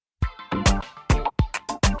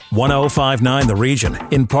1059 The Region,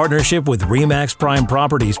 in partnership with RE/MAX Prime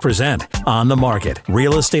Properties, present On the Market,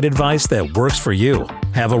 real estate advice that works for you.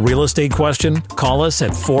 Have a real estate question? Call us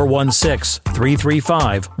at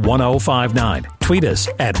 416-335-1059. Tweet us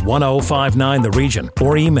at 1059 The Region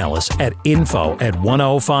or email us at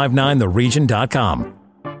info@1059theregion.com.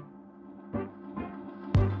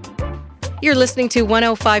 You're listening to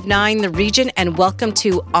 1059 The Region, and welcome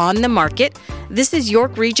to On the Market. This is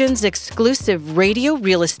York Region's exclusive radio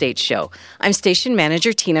real estate show. I'm station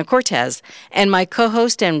manager Tina Cortez, and my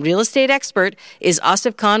co-host and real estate expert is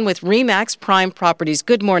Asif Khan with RE/MAX Prime Properties.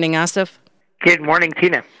 Good morning, Asif. Good morning,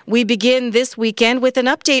 Tina. We begin this weekend with an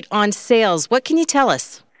update on sales. What can you tell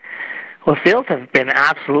us? Well, sales have been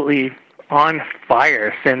absolutely on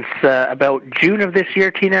fire since about June of this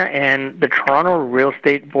year, Tina, and the Toronto Real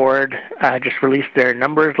Estate Board just released their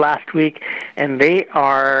numbers last week, and they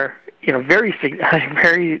are, very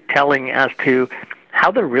very telling as to how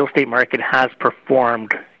the real estate market has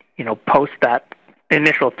performed, post that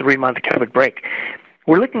initial 3-month COVID break.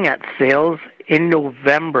 We're looking at sales in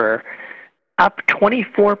November up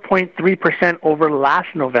 24.3% over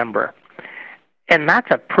last November, and that's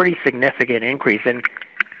a pretty significant increase. And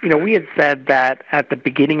we had said that at the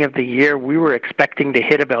beginning of the year, we were expecting to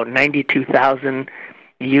hit about 92,000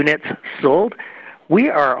 units sold. We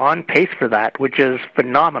are on pace for that, which is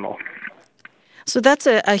phenomenal. So that's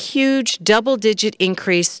a huge double-digit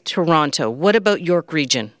increase, Toronto. What about York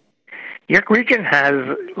Region? York Region has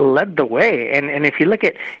led the way, and if you look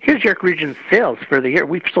at, here's York Region's sales for the year.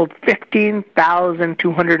 We've sold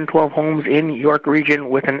 15,212 homes in York Region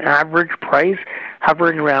with an average price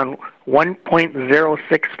hovering around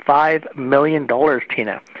 $1.065 million,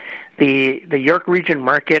 Tina. The York Region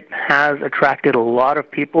market has attracted a lot of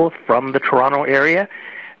people from the Toronto area,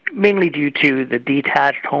 mainly due to the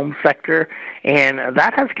detached home sector, and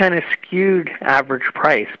that has kind of skewed average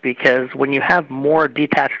price, because when you have more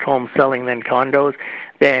detached homes selling than condos,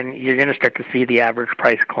 then you're going to start to see the average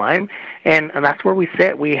price climb, and that's where we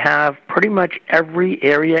sit. We have pretty much every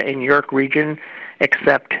area in York Region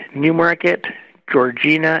except Newmarket,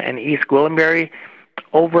 Georgina, and East Gwillimbury,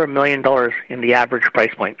 over $1 million in the average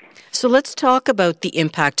price point. So let's talk about the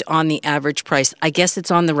impact on the average price. I guess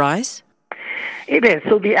it's on the rise? It is.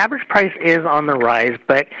 So the average price is on the rise,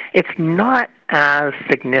 but it's not as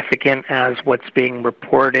significant as what's being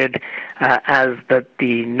reported as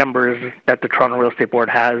the numbers that the Toronto Real Estate Board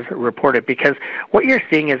has reported, because what you're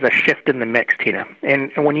seeing is a shift in the mix, Tina.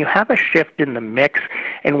 And when you have a shift in the mix,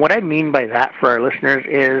 and what I mean by that for our listeners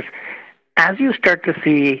is, as you start to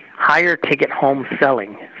see higher ticket homes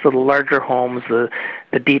selling, so the larger homes, the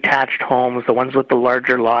detached homes, the ones with the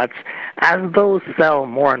larger lots, as those sell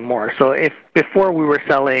more and more. So if before we were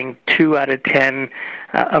selling 2 out of 10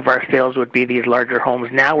 of our sales would be these larger homes,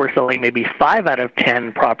 now we're selling maybe 5 out of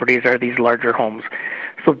 10 properties are these larger homes.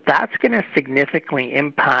 So that's going to significantly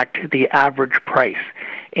impact the average price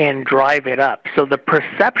and drive it up. So the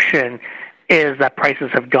perception is that prices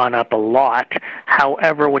have gone up a lot.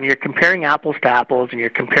 However, when you're comparing apples to apples and you're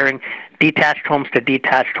comparing detached homes to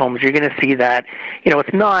detached homes, you're going to see that,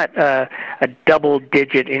 it's not a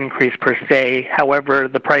double-digit increase per se. However,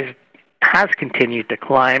 the price has continued to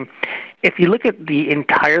climb. If you look at the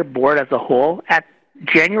entire board as a whole, at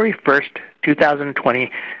January 1st,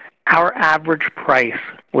 2020, our average price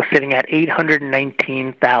was sitting at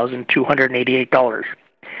 $819,288.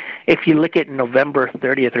 If you look at November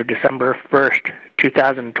 30th or December 1st,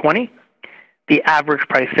 2020, the average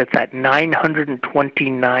price sits at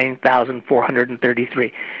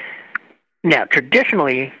 $929,433. Now,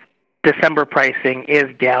 traditionally, December pricing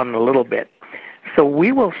is down a little bit. So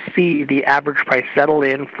we will see the average price settle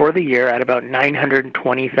in for the year at about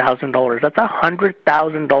 $920,000. That's a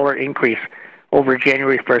 $100,000 increase over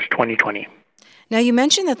January 1st, 2020. Now, you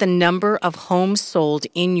mentioned that the number of homes sold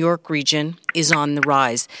in York Region is on the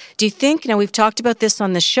rise. Do you think, we've talked about this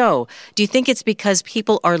on the show, do you think it's because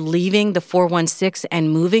people are leaving the 416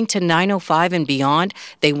 and moving to 905 and beyond?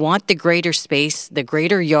 They want the greater space, the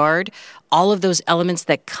greater yard, all of those elements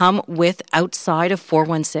that come with outside of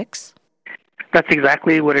 416? That's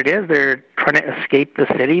exactly what it is. They're trying to escape the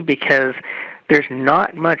city because there's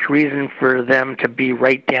not much reason for them to be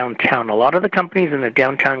right downtown. A lot of the companies in the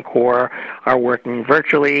downtown core are working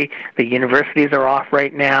virtually. The universities are off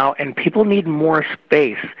right now, and people need more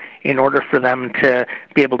space in order for them to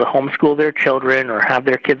be able to homeschool their children or have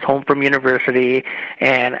their kids home from university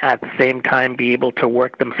and at the same time be able to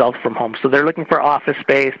work themselves from home. So they're looking for office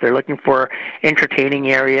space. They're looking for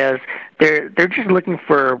entertaining areas. They're just looking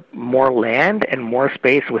for more land and more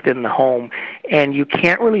space within the home, and you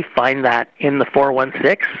can't really find that in the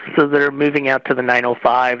 416, so they're moving out to the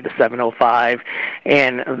 905, the 705,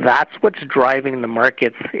 And that's what's driving the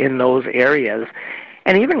markets in those areas.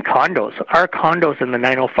 And even condos. Our condos in the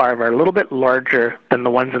 905 are a little bit larger than the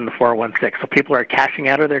ones in the 416. So people are cashing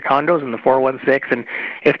out of their condos in the 416, and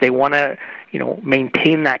if they want to,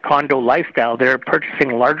 maintain that condo lifestyle, they're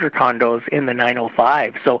purchasing larger condos in the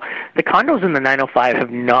 905. So the condos in the 905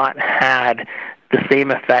 have not had the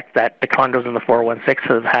same effect that the condos in the 416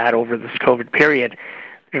 have had over this COVID period.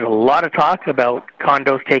 There's a lot of talk about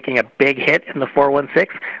condos taking a big hit in the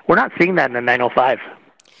 416. We're not seeing that in the 905.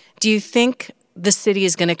 Do you think the city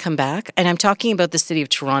is going to come back? And I'm talking about the city of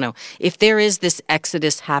Toronto. If there is this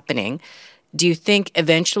exodus happening, do you think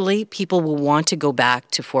eventually people will want to go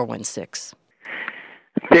back to 416?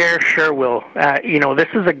 There sure will. This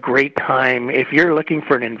is a great time. If you're looking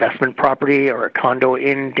for an investment property or a condo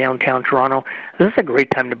in downtown Toronto, this is a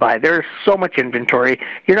great time to buy. There's so much inventory.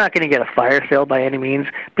 You're not going to get a fire sale by any means,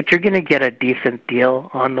 but you're going to get a decent deal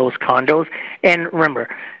on those condos. And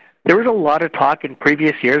remember, there was a lot of talk in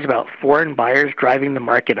previous years about foreign buyers driving the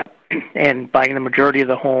market up and buying the majority of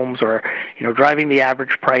the homes, or, driving the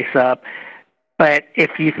average price up. But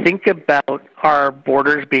if you think about our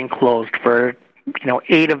borders being closed for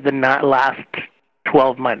 8 of the last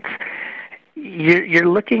 12 months, you're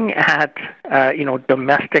looking at,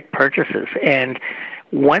 domestic purchases. And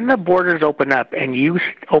when the borders open up and you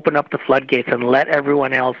open up the floodgates and let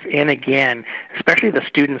everyone else in again, especially the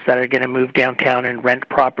students that are going to move downtown and rent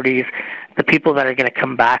properties, the people that are going to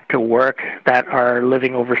come back to work that are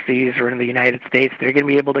living overseas or in the United States, they're going to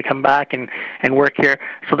be able to come back and work here.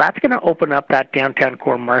 So that's going to open up that downtown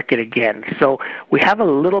core market again. So we have a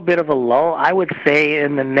little bit of a lull. I would say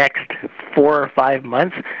in the next 4 or 5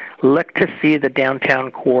 months, look to see the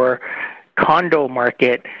downtown core condo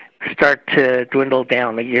market start to dwindle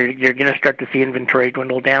down. You're going to start to see inventory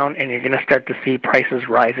dwindle down, and you're going to start to see prices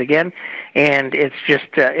rise again. And it's just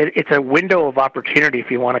it's a window of opportunity,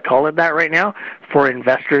 if you want to call it that, right now, for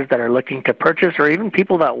investors that are looking to purchase, or even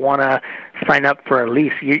people that want to sign up for a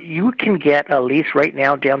lease. You can get a lease right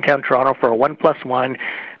now downtown Toronto for a 1+1.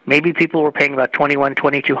 Maybe people were paying about $2,100,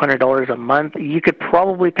 $2,200 a month. You could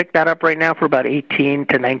probably pick that up right now for about $1,800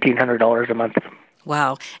 to $1,900 a month.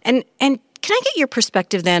 Wow. And can I get your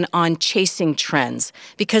perspective then on chasing trends?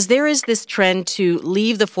 Because there is this trend to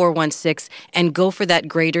leave the 416 and go for that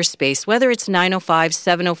greater space, whether it's 905,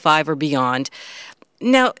 705, or beyond.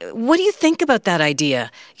 Now, what do you think about that idea?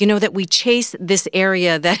 That we chase this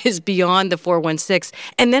area that is beyond the 416,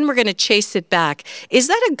 and then we're going to chase it back. Is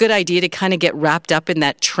that a good idea to kind of get wrapped up in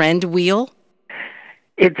that trend wheel?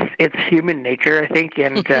 It's human nature, I think,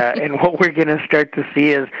 and and what we're going to start to see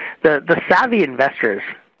is the savvy investors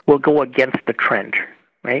will go against the trend,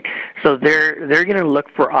 right? So they're going to look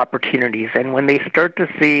for opportunities, and when they start to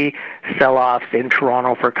see sell-offs in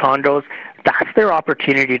Toronto for condos, that's their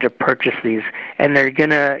opportunity to purchase these, and they're going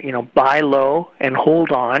to buy low and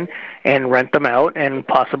hold on and rent them out and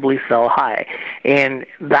possibly sell high. And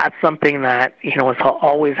that's something that has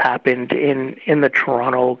always happened in the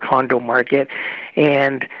Toronto condo market.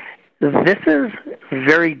 And this is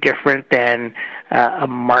very different than a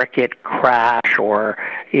market crash, or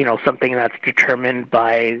something that's determined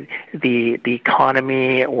by the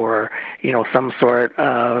economy, or some sort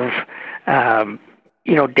of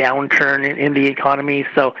downturn in the economy.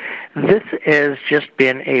 So this has just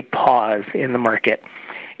been a pause in the market.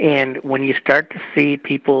 And when you start to see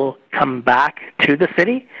people come back to the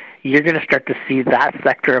city, you're going to start to see that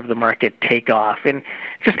sector of the market take off. And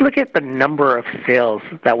just look at the number of sales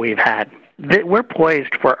that we've had. We're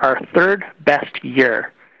poised for our third best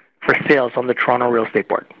year for sales on the Toronto Real Estate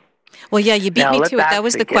Board. Well, yeah, you beat me to it. That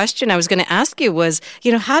was the question I was going to ask you was,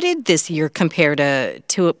 how did this year compare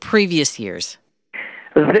to previous years?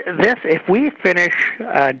 If we finish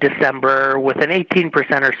December with an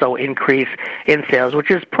 18% or so increase in sales,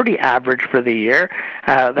 which is pretty average for the year,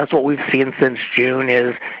 that's what we've seen since June,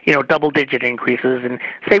 is double-digit increases. And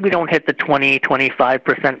say we don't hit the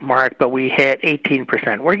 20-25% mark, but we hit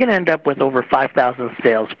 18%, we're going to end up with over 5,000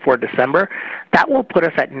 sales for December. That will put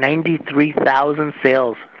us at 93,000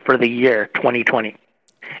 sales for the year 2020,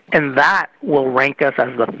 and that will rank us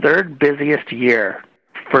as the third busiest year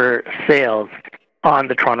for sales on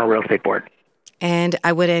the Toronto Real Estate Board. And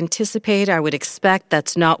I would expect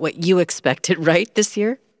that's not what you expected, right, this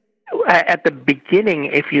year? At the beginning,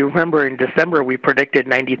 if you remember, in December, we predicted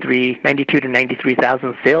 92 to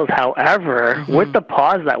 93,000 sales. However, with the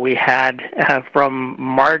pause that we had from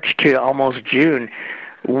March to almost June,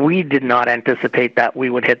 we did not anticipate that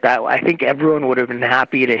we would hit that. I think everyone would have been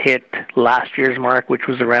happy to hit last year's mark, which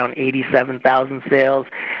was around 87,000 sales.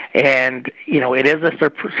 And, it is a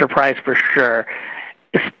surprise for sure,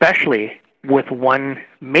 especially with one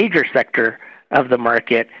major sector of the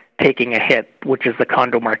market taking a hit, which is the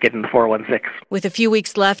condo market in the 416. With a few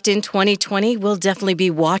weeks left in 2020, we'll definitely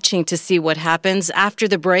be watching to see what happens. After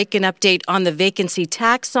the break, an update on the vacancy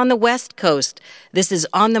tax on the West Coast. This is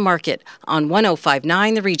On the Market on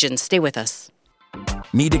 105.9 The Region. Stay with us.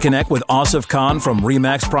 Need to connect with Asif Khan from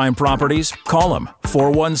RE/MAX Prime Properties? Call him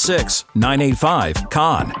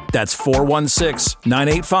 416-985-KHAN. That's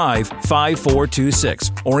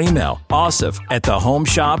 416-985-5426. Or email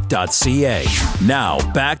asif@thehomeshop.ca. Now,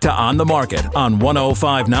 back to On the Market on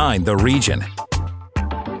 105.9 The Region.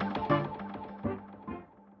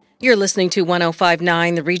 You're listening to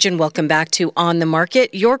 105.9 The Region. Welcome back to On the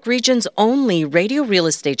Market, York Region's only radio real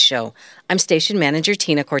estate show. I'm station manager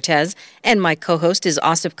Tina Cortez, and my co-host is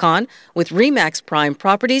Asif Khan with RE/MAX Prime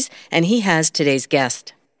Properties, and he has today's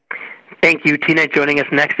guest. Thank you, Tina. Joining us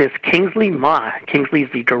next is Kingsley Ma. Kingsley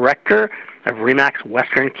is the director of RE/MAX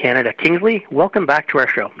Western Canada. Kingsley, welcome back to our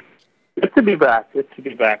show. Good to be back.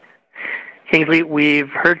 Kingsley, we've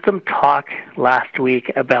heard some talk last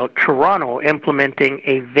week about Toronto implementing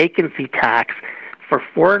a vacancy tax for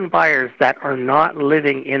foreign buyers that are not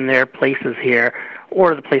living in their places here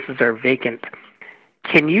or the places are vacant.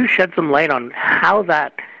 Can you shed some light on how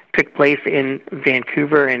that took place in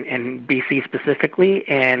Vancouver and BC specifically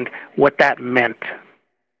and what that meant?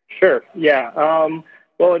 Sure, yeah.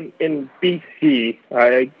 Well, in BC,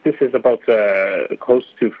 this is about close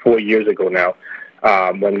to 4 years ago now.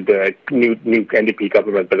 When the new NDP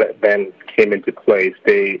government then came into place,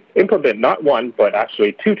 they implemented not one, but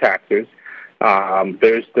actually two taxes.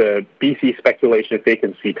 There's the BC speculation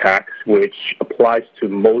vacancy tax, which applies to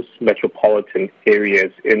most metropolitan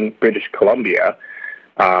areas in British Columbia.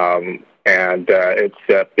 And it's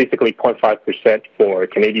basically 0.5% for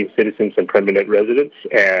Canadian citizens and permanent residents,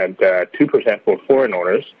 and 2% for foreign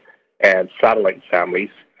owners and satellite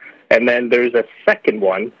families. And then there's a second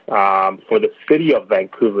one for the city of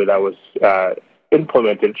Vancouver that was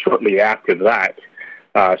implemented shortly after that,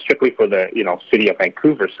 strictly for the city of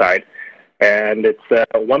Vancouver side, and it's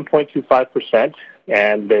 1.25%,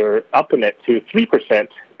 and they're upping it to 3%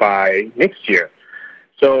 by next year.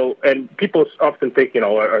 So, and people often think, is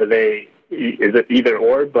it either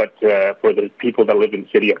or? But for the people that live in the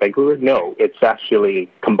city of Vancouver, no, it's actually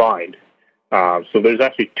combined. So there's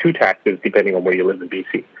actually two taxes depending on where you live in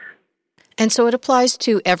BC. And so it applies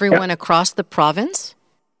to everyone across the province?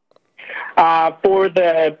 For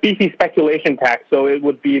the BC speculation tax, so it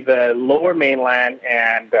would be the lower mainland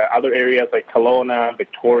and other areas like Kelowna,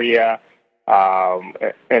 Victoria,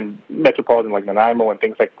 and metropolitan like Nanaimo and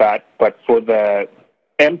things like that. But for the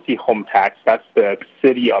empty home tax, that's the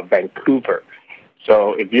city of Vancouver.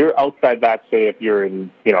 So if you're outside that, say if you're in,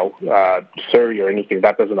 Surrey or anything,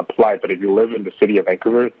 that doesn't apply. But if you live in the city of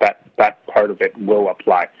Vancouver, that part of it will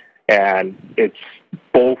apply. And it's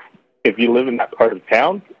both, if you live in that part of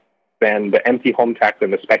town, then the empty home tax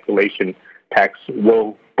and the speculation tax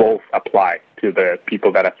will both apply to the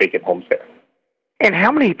people that have vacant homes there. And how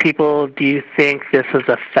many people do you think this has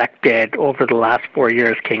affected over the last 4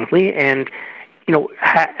 years, Kingsley? And,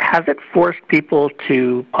 has it forced people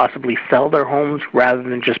to possibly sell their homes rather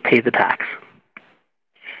than just pay the tax?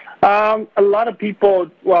 A lot of people,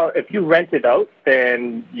 well, if you rent it out,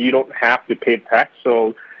 then you don't have to pay the tax.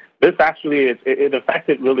 So this actually it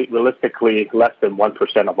affected really realistically less than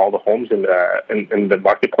 1% of all the homes in the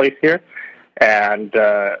marketplace here, and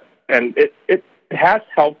it has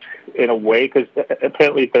helped in a way because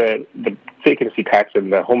apparently the vacancy tax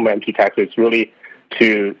and the home empty tax is really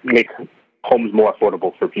to make homes more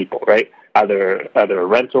affordable for people, right? Either a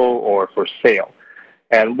rental or for sale.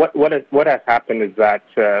 And what has happened is that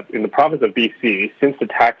in the province of BC, since the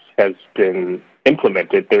tax has been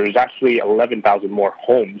implemented, there is actually 11,000 more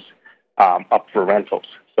homes up for rentals.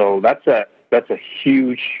 So that's a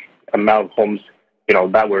huge amount of homes,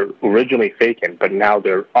 that were originally vacant, but now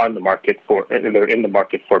they're in the market for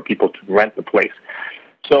people to rent the place.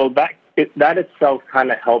 So that itself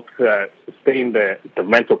kind of helped sustain the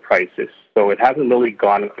rental prices. So it hasn't really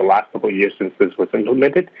gone the last couple of years since this was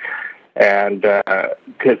implemented. And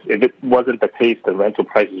because if it wasn't the case, the rental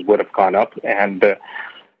prices would have gone up, and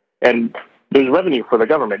there's revenue for the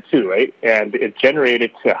government too, right? And it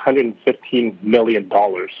generated $115 million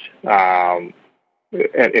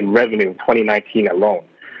in revenue in 2019 alone.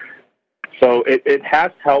 So it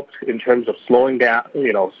has helped in terms of slowing down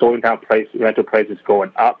rental prices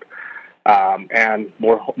going up, and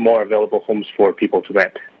more available homes for people to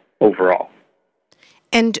rent overall.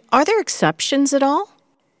 And are there exceptions at all?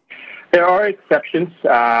 There are exceptions.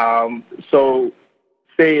 So,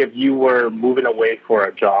 say if you were moving away for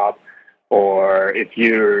a job, or if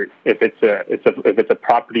it's a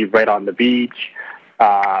property right on the beach,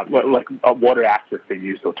 like water access, they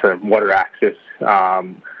use the term water access,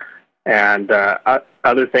 and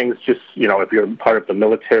other things, just, if you're part of the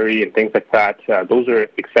military and things like that, those are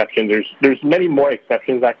exceptions. There's many more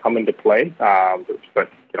exceptions that come into play, but,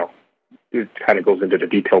 it kind of goes into the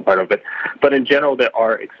detail part of it. But in general, there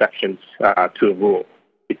are exceptions to the rule,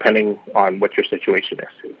 depending on what your situation is.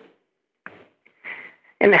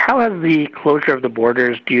 And how has the closure of the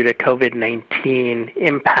borders due to COVID-19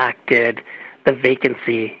 impacted the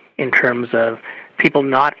vacancy in terms of people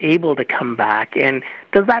not able to come back? And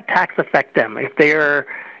does that tax affect them? If they're,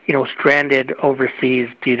 stranded overseas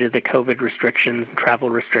due to the COVID restrictions, travel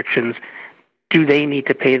restrictions, do they need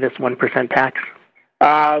to pay this 1% tax?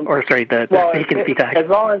 The vacancy tax. As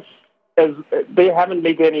long as they haven't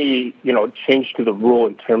made any, change to the rule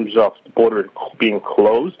in terms of the border being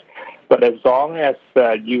closed, but as long as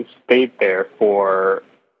you've stayed there for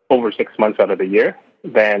over 6 months out of the year,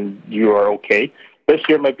 then you are okay. This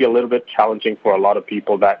year might be a little bit challenging for a lot of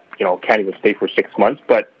people that, can't even stay for 6 months,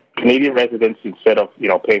 but Canadian residents, instead of,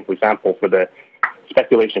 paying, for example, for the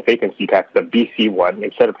speculation vacancy tax, the BC one,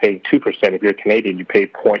 instead of paying 2%, if you're Canadian, you pay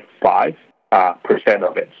 0.5%.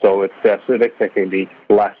 Of it. So it's significantly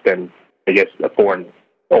less than, I guess, a foreign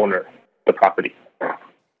owner, the property.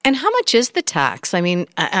 And how much is the tax? I mean,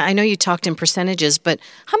 I know you talked in percentages, but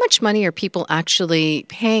how much money are people actually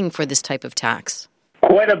paying for this type of tax?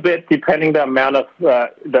 Quite a bit, depending the amount of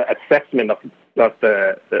the assessment of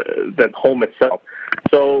the home itself.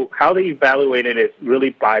 So how they evaluate it is really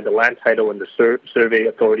by the Land Title and the Survey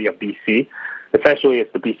Authority of BC. Essentially,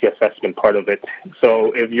 it's the BC assessment part of it.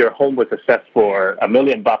 So if your home was assessed for $1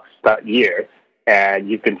 million that year, and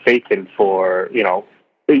you've been vacant for,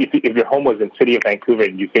 if your home was in City of Vancouver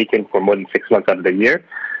and you've vacant for more than 6 months out of the year,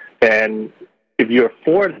 then if you're a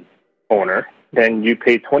foreign owner, then you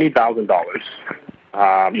pay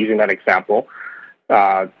 $20,000, using that example,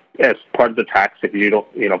 as part of the tax if you don't,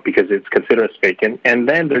 because it's considered as vacant. And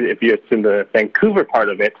then if it's in the Vancouver part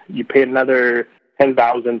of it, you pay another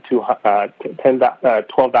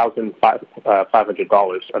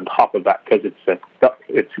 $12,500 on top of that, because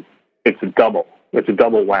it's a double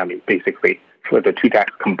whammy basically for the two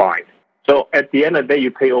tax combined. So at the end of the day,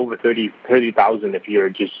 you pay over $30,000 if you're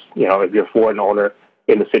just if you're a foreign owner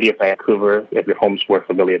in the city of Vancouver, if your home's worth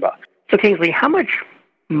 $1 million. So Kingsley, how much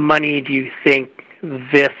money do you think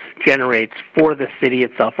this generates for the city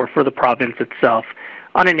itself or for the province itself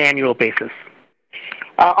on an annual basis?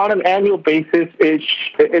 On an annual basis,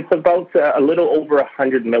 it's about a little over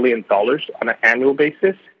 $100 million on an annual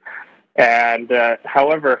basis. And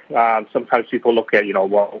however, sometimes people look at,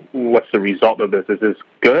 what's the result of this? Is this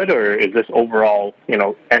good, or is this overall,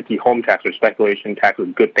 anti-home tax or speculation tax a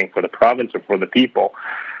good thing for the province or for the people?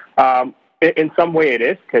 In some way it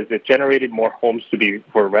is, because it generated more homes to be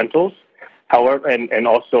for rentals. However, and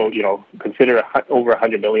also, consider over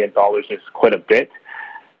 $100 million is quite a bit.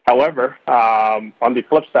 However, on the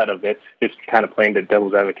flip side of it, just kind of playing the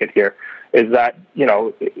devil's advocate here, is that,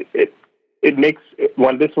 it makes,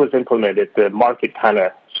 when this was implemented, the market kind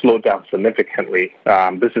of slowed down significantly.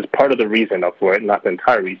 This is part of the reason for it, not the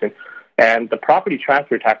entire reason. And the property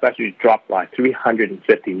transfer tax actually dropped by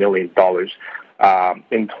 $350 million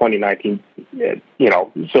in 2019.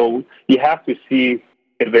 So you have to see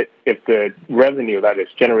if the revenue that is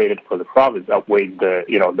generated for the province outweighs the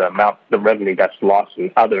revenue that's lost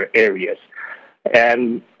in other areas.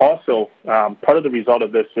 And also, part of the result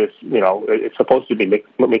of this is, it's supposed to be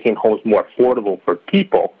making homes more affordable for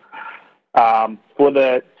people. For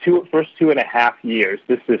the first 2.5 years,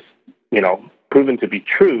 this is, proven to be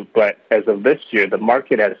true, but as of this year, the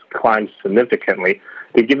market has climbed significantly.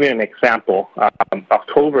 To give you an example,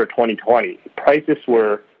 October 2020, prices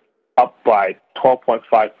were up by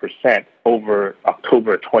 12.5% over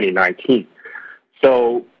October 2019.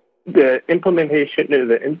 So the implementation,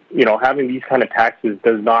 having these kind of taxes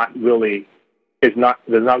does not really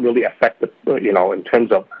affect the, in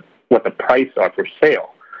terms of what the price are for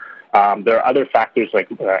sale. There are other factors like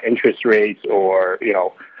interest rates or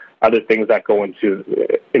other things that go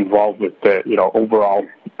involved with the overall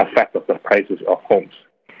effect of the prices of homes.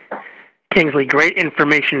 Kingsley, great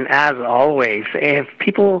information as always. If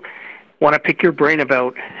people want to pick your brain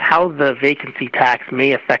about how the vacancy tax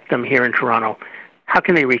may affect them here in Toronto, how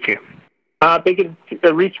can they reach you? They can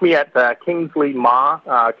reach me at Kingsley Ma,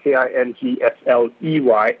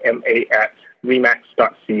 KINGSLEYMA at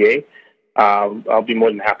remax.ca. I'll be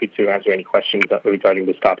more than happy to answer any questions regarding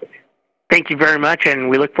this topic. Thank you very much, and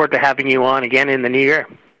we look forward to having you on again in the new year.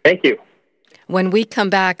 Thank you. When we come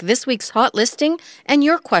back, this week's hot listing and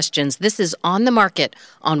your questions. This is On the Market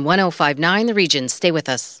on 105.9 The Region. Stay with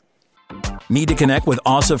us. Need to connect with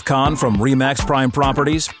Asif Khan from RE/MAX Prime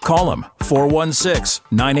Properties? Call him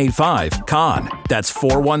 416-985-KHAN. That's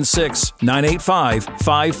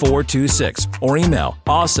 416-985-5426. Or email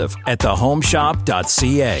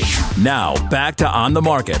asif@thehomeshop.ca. Now, back to On the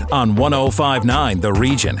Market on 105.9 The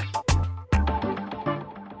Region.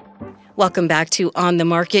 Welcome back to On the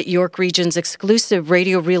Market, York Region's exclusive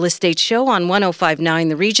radio real estate show on 105.9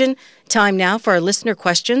 The Region. Time now for our listener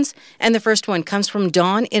questions. And the first one comes from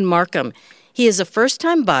Don in Markham. He is a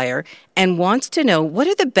first-time buyer and wants to know what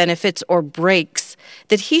are the benefits or breaks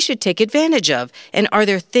that he should take advantage of, and are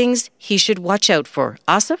there things he should watch out for?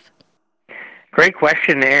 Asif? Great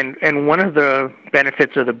question. And one of the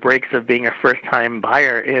benefits or the breaks of being a first-time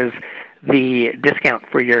buyer is the discount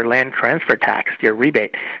for your land transfer tax, your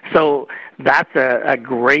rebate. So that's a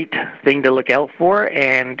great thing to look out for.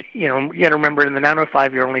 And, you got to remember in the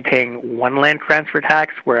 905, you're only paying one land transfer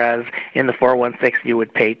tax, whereas in the 416, you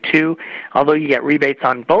would pay two. Although you get rebates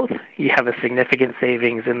on both, you have a significant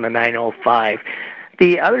savings in the 905.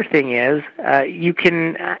 The other thing is,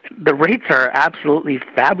 the rates are absolutely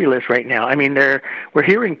fabulous right now. I mean, we're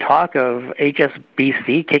hearing talk of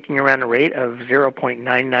HSBC kicking around a rate of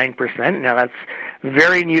 0.99%. Now, that's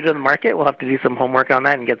very new to the market. We'll have to do some homework on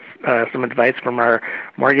that and get some advice from our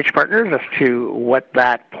mortgage partners as to what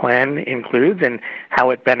that plan includes and how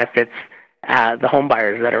it benefits the home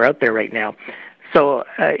buyers that are out there right now. So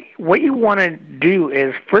what you want to do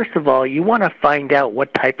is, first of all, you want to find out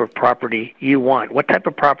what type of property you want, what type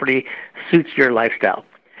of property suits your lifestyle.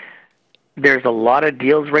 There's a lot of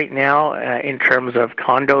deals right now in terms of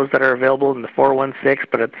condos that are available in the 416,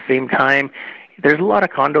 but at the same time, there's a lot of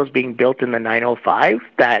condos being built in the 905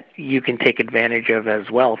 that you can take advantage of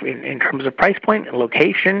as well in terms of price point and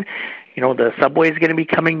location. The subway is going to be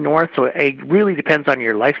coming north, so it really depends on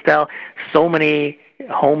your lifestyle. So many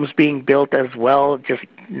homes being built as well, just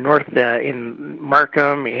north in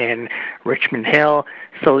Markham, in Richmond Hill.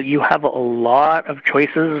 So you have a lot of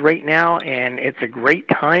choices right now, and it's a great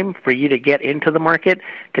time for you to get into the market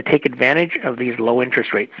to take advantage of these low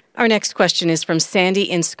interest rates. Our next question is from Sandy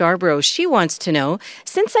in Scarborough. She wants to know,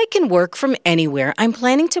 since I can work from anywhere, I'm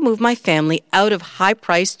planning to move my family out of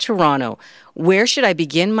high-priced Toronto. Where should I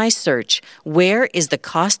begin my search? Where is the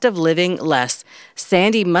cost of living less?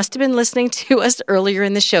 Sandy must have been listening to us earlier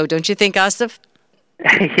in the show, don't you think, Asif?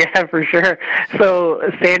 Yeah, for sure. So,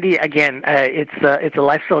 Sandy, again, it's a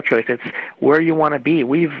lifestyle choice. It's where you want to be.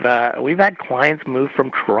 We've had clients move from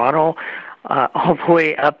Toronto all the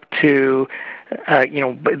way up to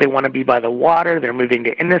they want to be by the water. They're moving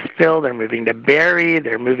to Innisfil. They're moving to Barrie.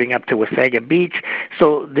 They're moving up to Wasaga Beach.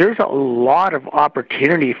 So there's a lot of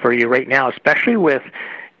opportunity for you right now, especially with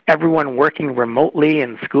everyone working remotely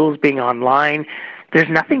and schools being online. There's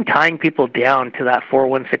nothing tying people down to that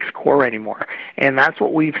 416 core anymore. And that's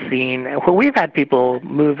what we've seen. Well, we've had people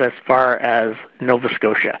move as far as Nova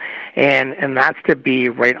Scotia. And that's to be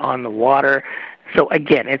right on the water. So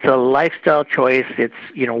again, it's a lifestyle choice. It's,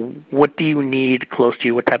 what do you need close to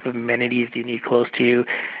you? What type of amenities do you need close to you?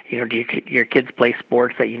 Do your kids play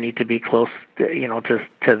sports that you need to be close to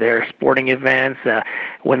their sporting events?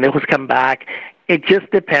 When those come back, it just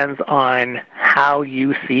depends on how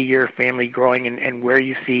you see your family growing and where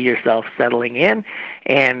you see yourself settling in.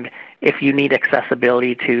 And if you need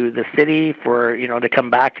accessibility to the city for, to come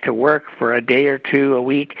back to work for a day or two a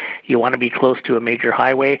week, you want to be close to a major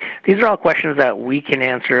highway. These are all questions that we can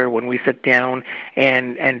answer when we sit down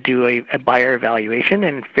and do a buyer evaluation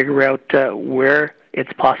and figure out where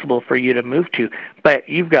it's possible for you to move to. But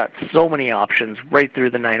you've got so many options right through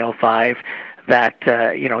the 905 that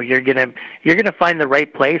you're gonna find the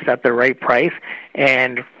right place at the right price,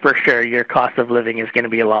 and for sure your cost of living is going to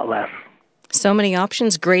be a lot less. So many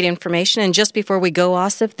options, great information. And just before we go,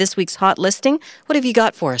 Asif, this week's hot listing, what have you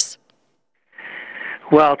got for us?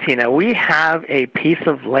 Well, Tina, we have a piece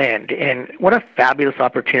of land, and what a fabulous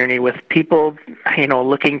opportunity with people,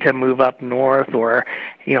 looking to move up north or,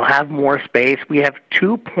 have more space. We have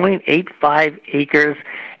 2.85 acres.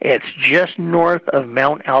 It's just north of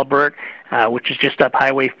Mount Albert, which is just up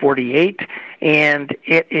Highway 48, and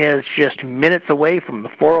it is just minutes away from the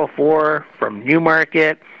 404, from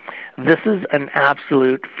Newmarket. This is an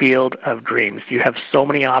absolute field of dreams. You have so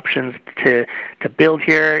many options to build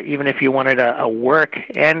here. Even if you wanted a work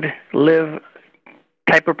and live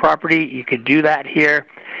type of property, you could do that here.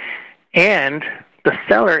 And the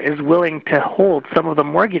seller is willing to hold some of the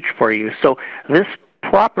mortgage for you. So this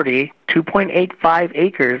property, 2.85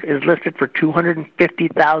 acres, is listed for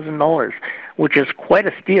 $250,000, which is quite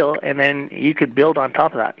a steal, and then you could build on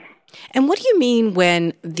top of that. And what do you mean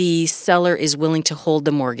when the seller is willing to hold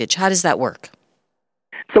the mortgage? How does that work?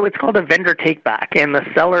 So it's called a vendor take-back, and the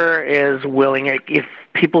seller is willing, if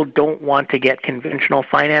people don't want to get conventional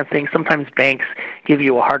financing, sometimes banks give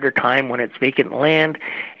you a harder time when it's vacant land,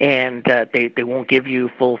 and they won't give you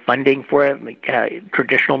full funding for it. Like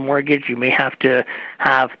traditional mortgage, you may have to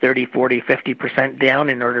have 30, 40, 50% down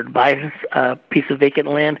in order to buy a piece of vacant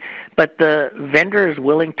land. But the vendor is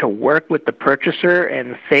willing to work with the purchaser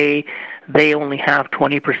and say they only have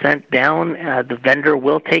 20% down. The vendor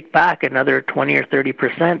will take back another 20 or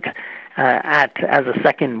 30% as a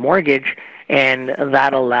second mortgage, and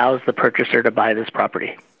that allows the purchaser to buy this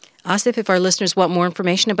property. Asif, if our listeners want more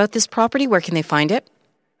information about this property, where can they find it?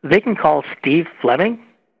 They can call Steve Fleming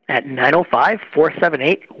at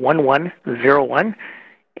 905-478-1101,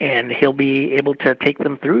 and he'll be able to take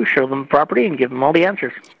them through, show them the property, and give them all the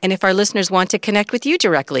answers. And if our listeners want to connect with you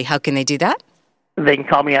directly, how can they do that? They can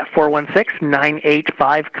call me at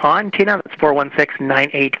 416-985-CON. Tina, that's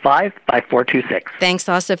 416-985-5426. Thanks,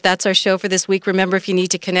 Asif. That's our show for this week. Remember, if you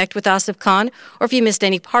need to connect with Asif Khan, or if you missed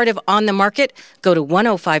any part of On the Market, go to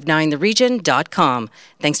 1059theregion.com.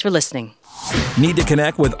 Thanks for listening. Need to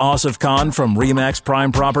connect with Asif Khan from RE/MAX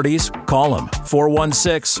Prime Properties? Call him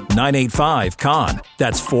 416-985-KHAN.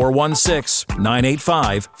 That's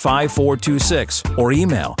 416-985-5426. Or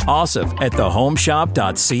email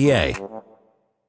asif@thehomeshop.ca.